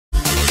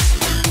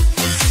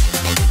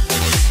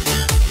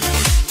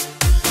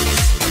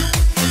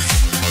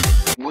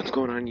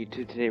going on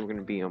YouTube? Today we're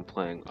gonna be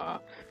playing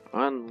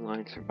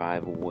online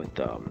survival with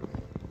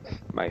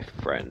my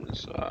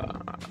friends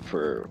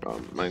for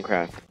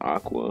Minecraft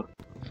Aqua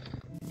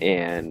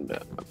and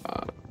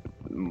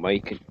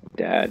Mike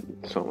Dad,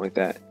 something like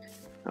that.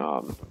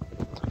 So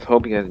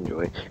hope you guys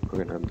enjoy.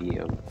 We're gonna be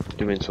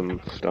doing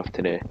some stuff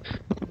today.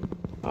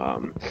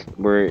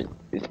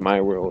 It's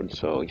my world,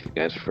 so if you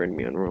guys friend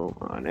me on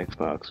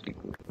Xbox, we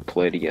can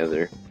play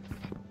together.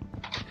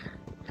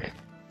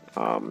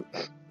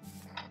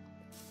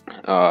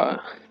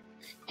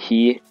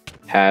 He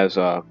has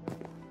has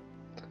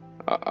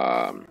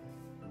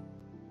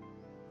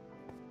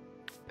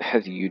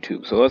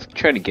YouTube, so let's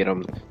try to get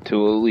him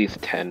to at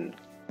least 10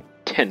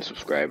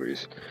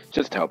 subscribers,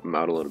 just to help him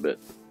out a little bit.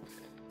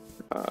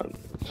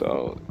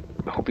 So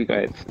I hope you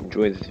guys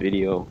enjoy this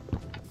video.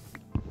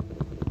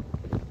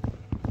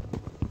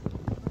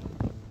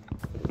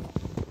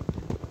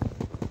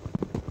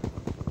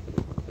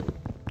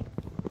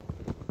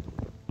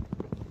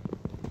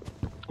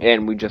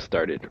 And we just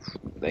started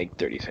like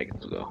 30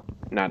 seconds ago.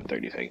 Not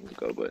 30 seconds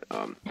ago, but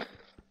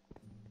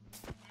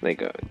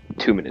like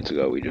 2 minutes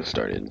ago we just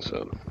started,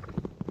 so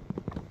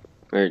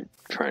we're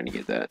trying to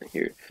get that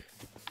here.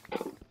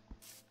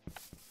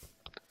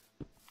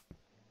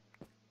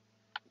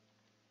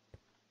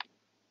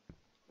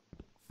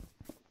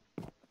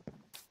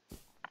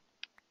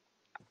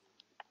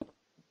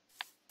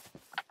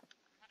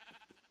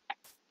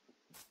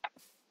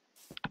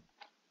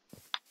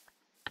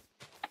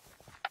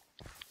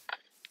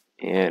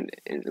 And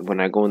when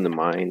I go in the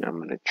mine, I'm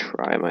gonna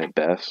try my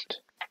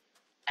best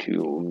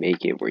to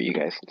make it where you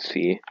guys can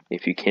see.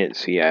 If you can't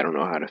see, I don't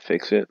know how to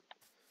fix it.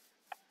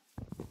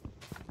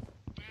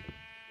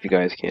 If you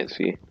guys can't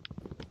see.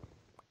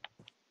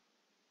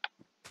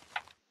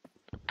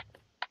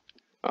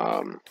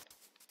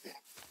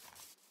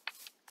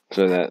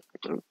 So that,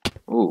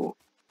 ooh,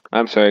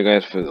 I'm sorry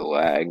guys for the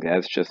lag.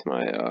 That's just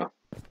my, I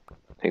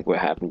think what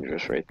happened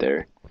just right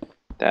there.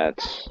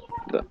 That's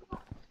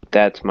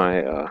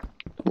my,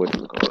 what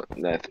do we call it?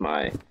 That's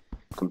my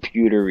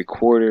computer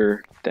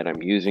recorder that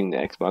I'm using the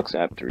Xbox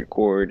app to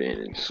record,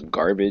 and it's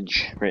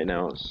garbage right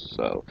now.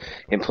 So,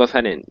 and plus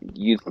I didn't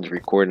use it to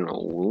record in a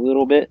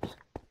little bit.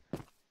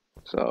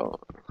 So,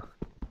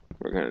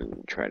 we're gonna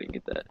try to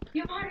get that.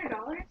 You have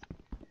 $100?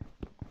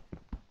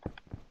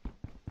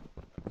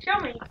 Show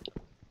me.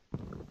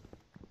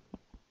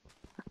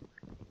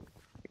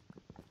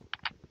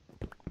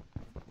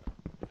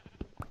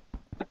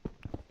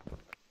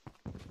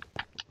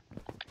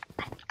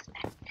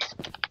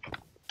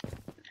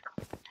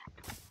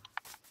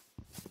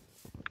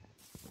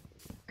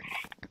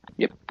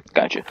 Yep,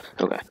 gotcha.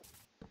 Okay.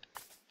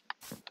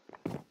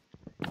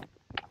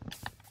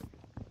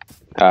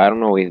 I don't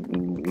know he's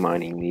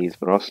mining these,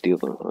 but I'll steal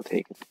them. I'll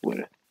take it with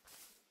it.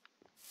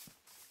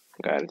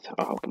 Got it.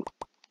 I'll help him.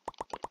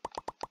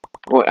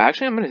 Well,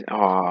 actually, I'm gonna. Oh,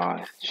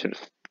 I should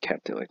have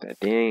kept it like that.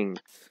 Dang.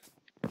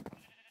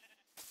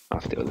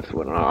 I'll steal this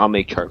one. I'll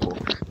make charcoal,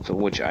 so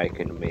which I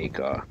can make.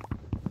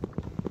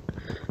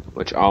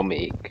 Which I'll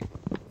make.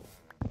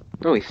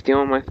 Oh, he's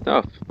stealing my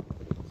stuff.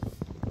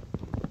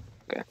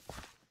 Okay.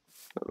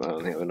 I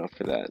don't have enough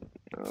for that.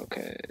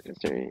 Okay. Is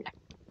there any?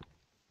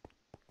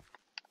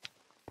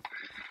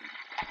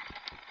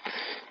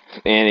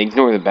 And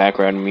ignore the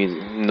background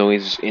music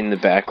noise in the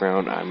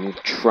background. I'm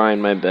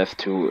trying my best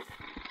to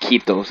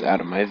keep those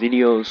out of my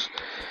videos.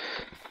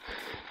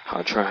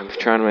 I'm trying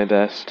my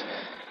best.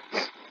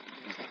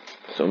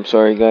 So I'm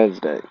sorry guys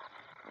that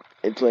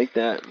it's like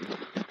that.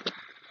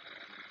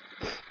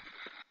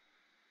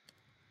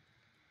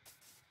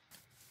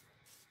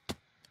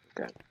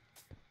 Okay.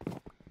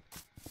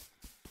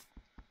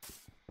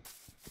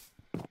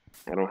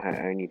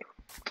 I need,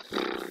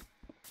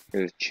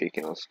 here's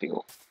chicken, I'll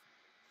steal.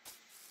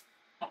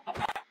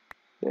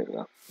 There we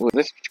go. Well,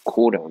 this is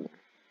cool down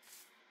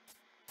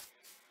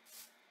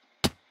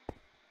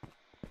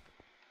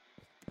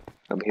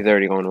there. He's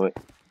already going to it.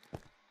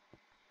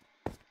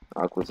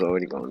 Aqua's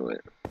already going to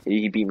it.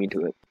 He beat me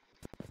to it.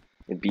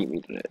 It beat me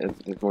to it.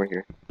 There's more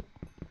here.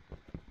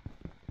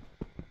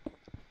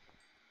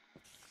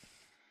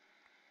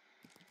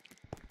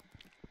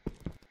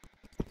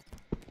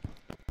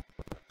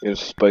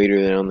 There's a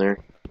spider down there.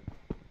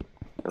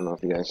 I don't know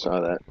if you guys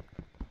saw that.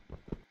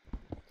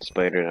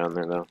 Spider down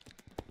there though.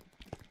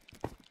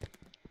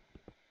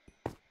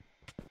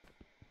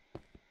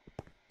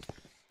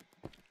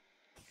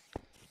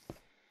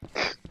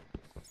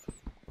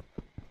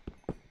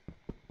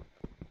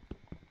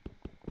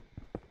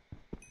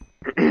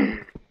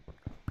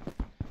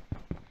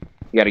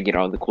 We gotta get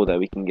all the coal that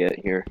we can get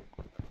here.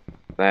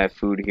 I have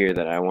food here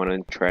that I want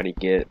to try to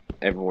get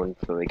everyone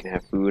so they can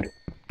have food.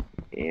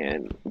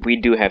 And we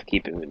do have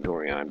keep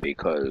inventory on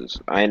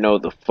because I know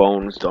the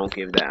phones don't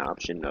give that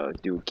option to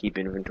do keep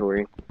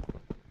inventory.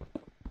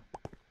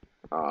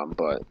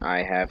 But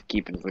I have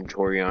keep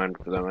inventory on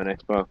because I'm on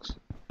Xbox.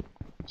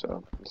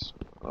 So it's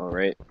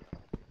alright.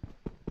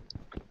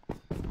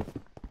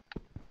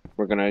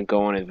 We're gonna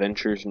go on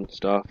adventures and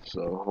stuff,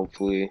 so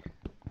hopefully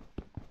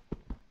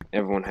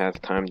everyone has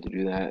time to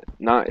do that.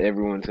 Not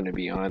everyone's gonna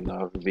be on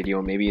the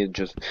video. Maybe it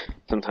just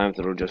sometimes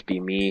it'll just be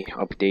me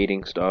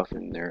updating stuff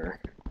and they're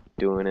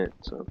doing it.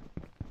 So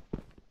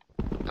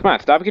come on,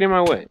 stop getting in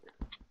my way.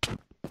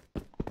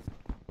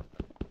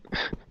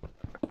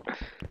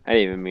 I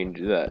didn't even mean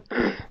to do that.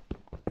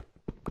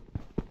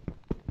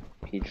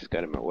 He just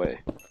got in my way.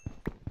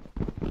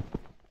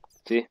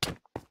 See?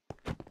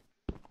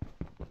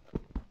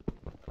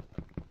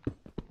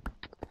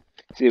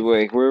 See,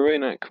 like, we're really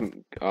not,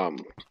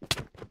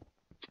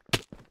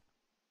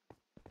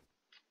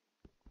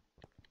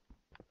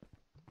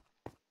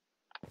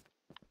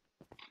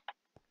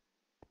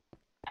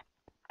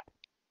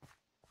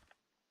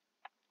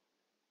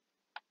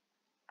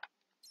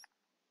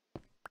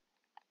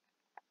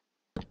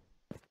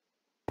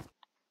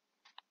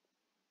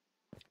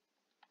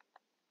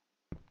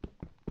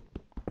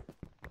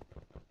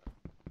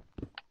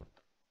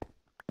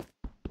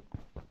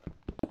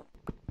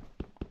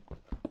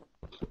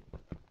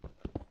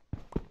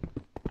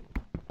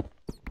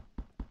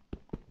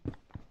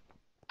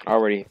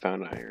 already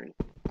found iron.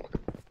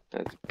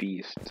 That's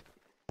beast.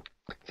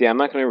 See, I'm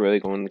not gonna really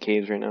go in the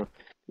caves right now,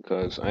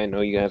 because I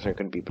know you guys aren't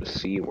gonna be able to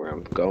see where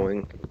I'm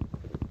going,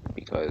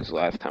 because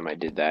last time I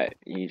did that,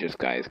 you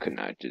guys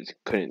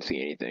couldn't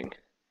see anything.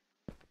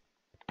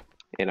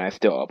 And I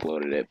still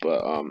uploaded it,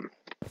 but,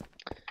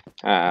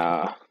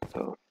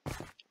 so,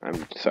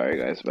 I'm sorry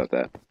guys about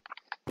that.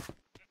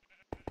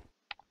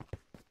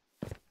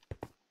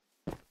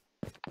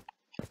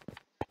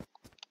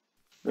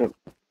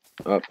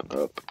 Up,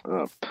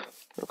 up.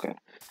 Okay.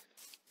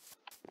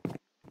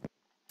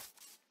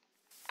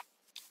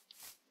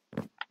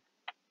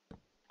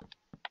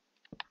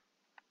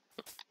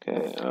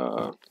 Okay,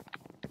 I'm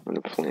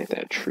gonna plant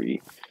that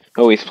tree.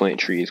 Always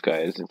plant trees,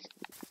 guys. It's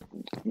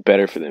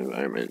better for the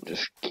environment.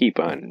 Just keep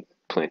on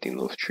planting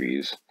those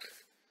trees.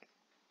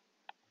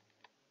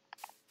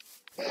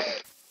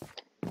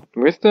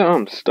 Where's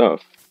the,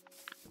 stuff?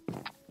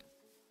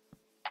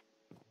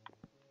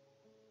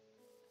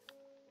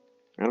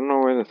 I don't know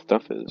where the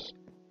stuff is.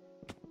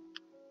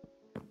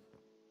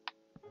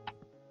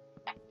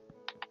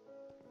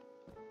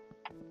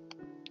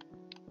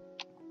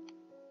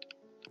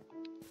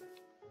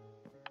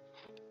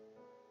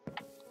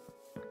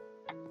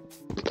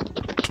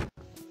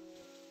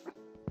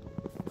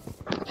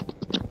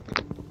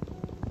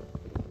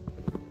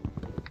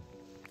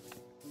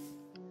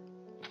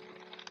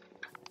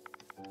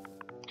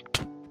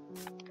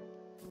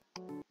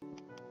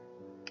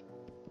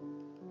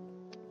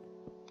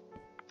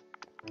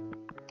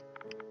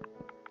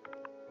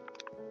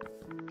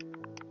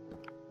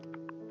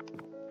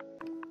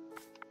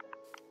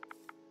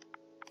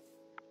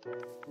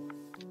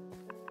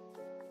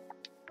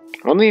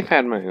 Only if I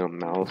had my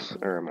mouse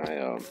or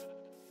my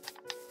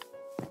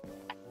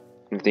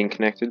thing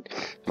connected,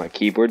 my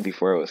keyboard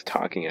before I was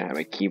talking. I had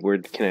my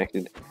keyboard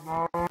connected.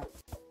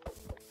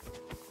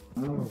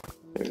 There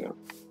we go.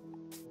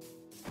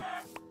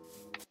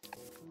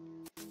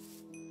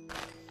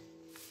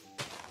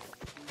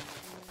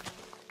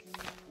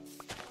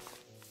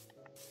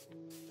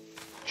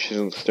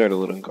 Should start a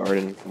little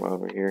garden while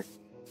we're here.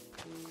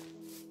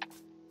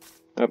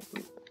 Up,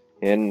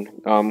 and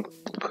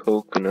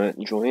Coconut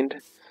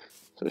joined,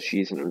 so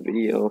she's in a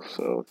video.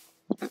 So.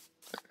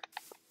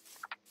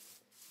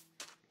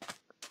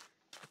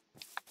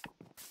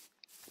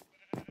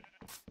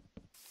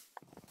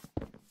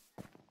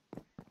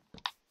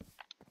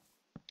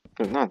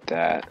 No, not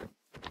that.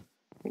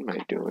 What am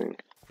I doing?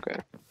 Okay.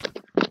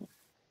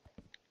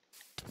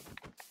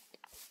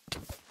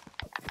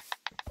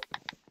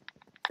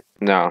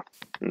 No.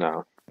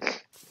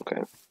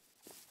 Okay.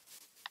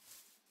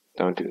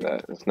 Don't do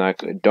that. It's not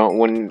good. Don't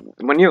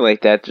when you're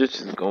like that,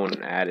 just go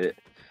at it.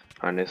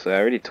 Honestly, I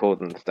already told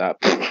them to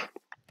stop.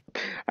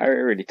 I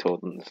already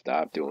told them to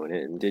stop doing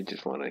it, and they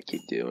just want to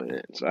keep doing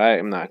it. So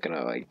I'm not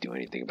gonna like do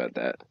anything about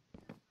that.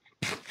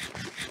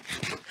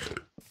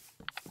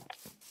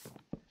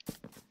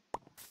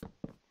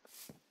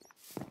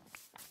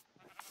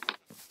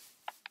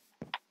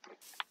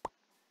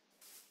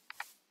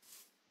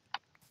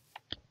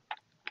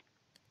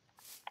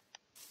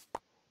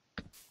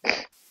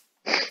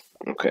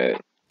 Okay.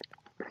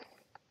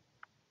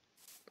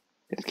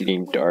 It's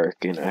getting dark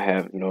and I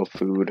have no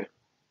food.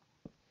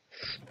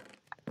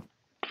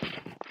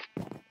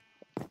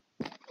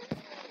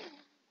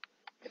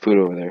 Food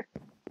over there.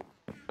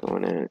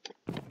 Going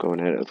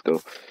at it, let's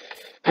go.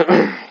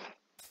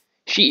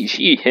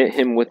 She hit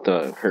him with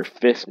her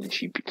fist and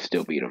she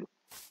still beat him.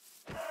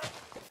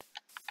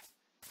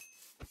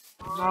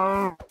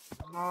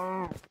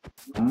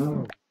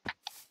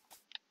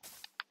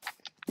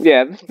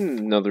 Yeah, this is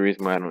another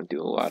reason why I don't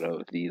do a lot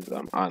of these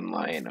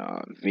online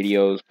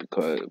videos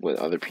because with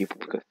other people,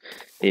 because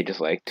they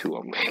just like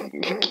to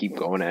keep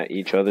going at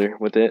each other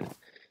with it.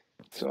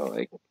 So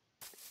like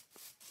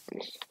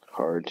it's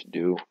hard to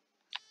do.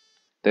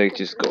 They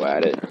just go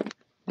at it.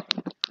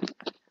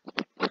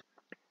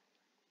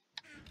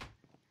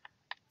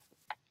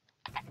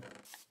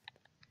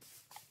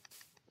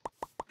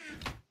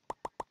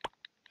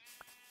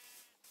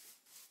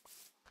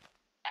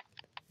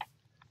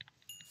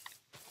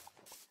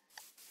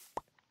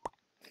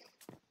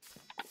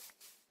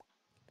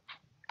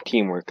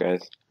 Teamwork,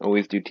 guys.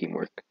 Always do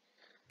teamwork.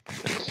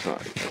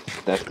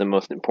 That's the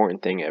most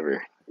important thing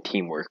ever.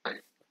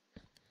 Teamwork.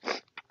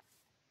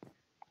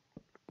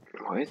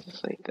 Why is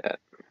this like that?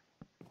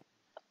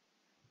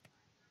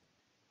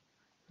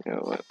 You know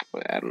what?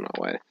 I don't know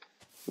why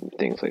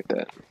things like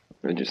that.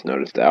 I just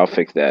noticed that. I'll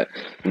fix that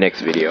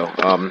next video.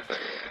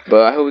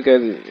 But I hope you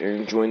guys are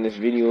enjoying this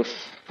video.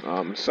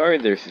 Sorry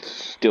they're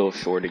still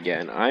short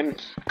again. I'm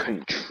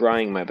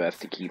trying my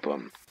best to keep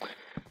them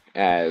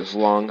as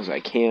long as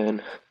I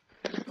can,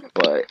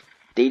 but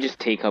they just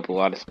take up a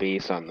lot of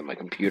space on my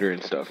computer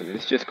and stuff, and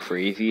it's just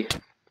crazy.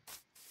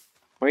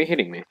 Why are you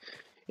hitting me?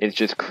 It's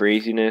just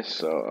craziness.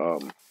 So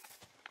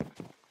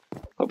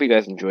hope you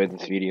guys enjoyed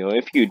this video.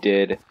 If you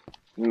did,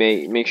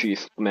 make sure you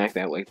smack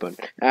that like button.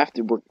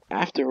 After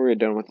we're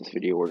done with this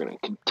video, we're gonna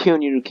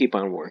continue to keep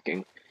on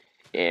working.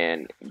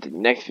 And the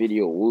next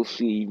video, we'll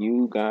see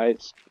you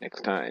guys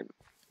next time,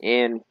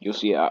 and you'll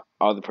see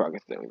all the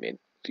progress that we made.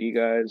 See you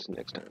guys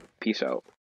next time. Peace out.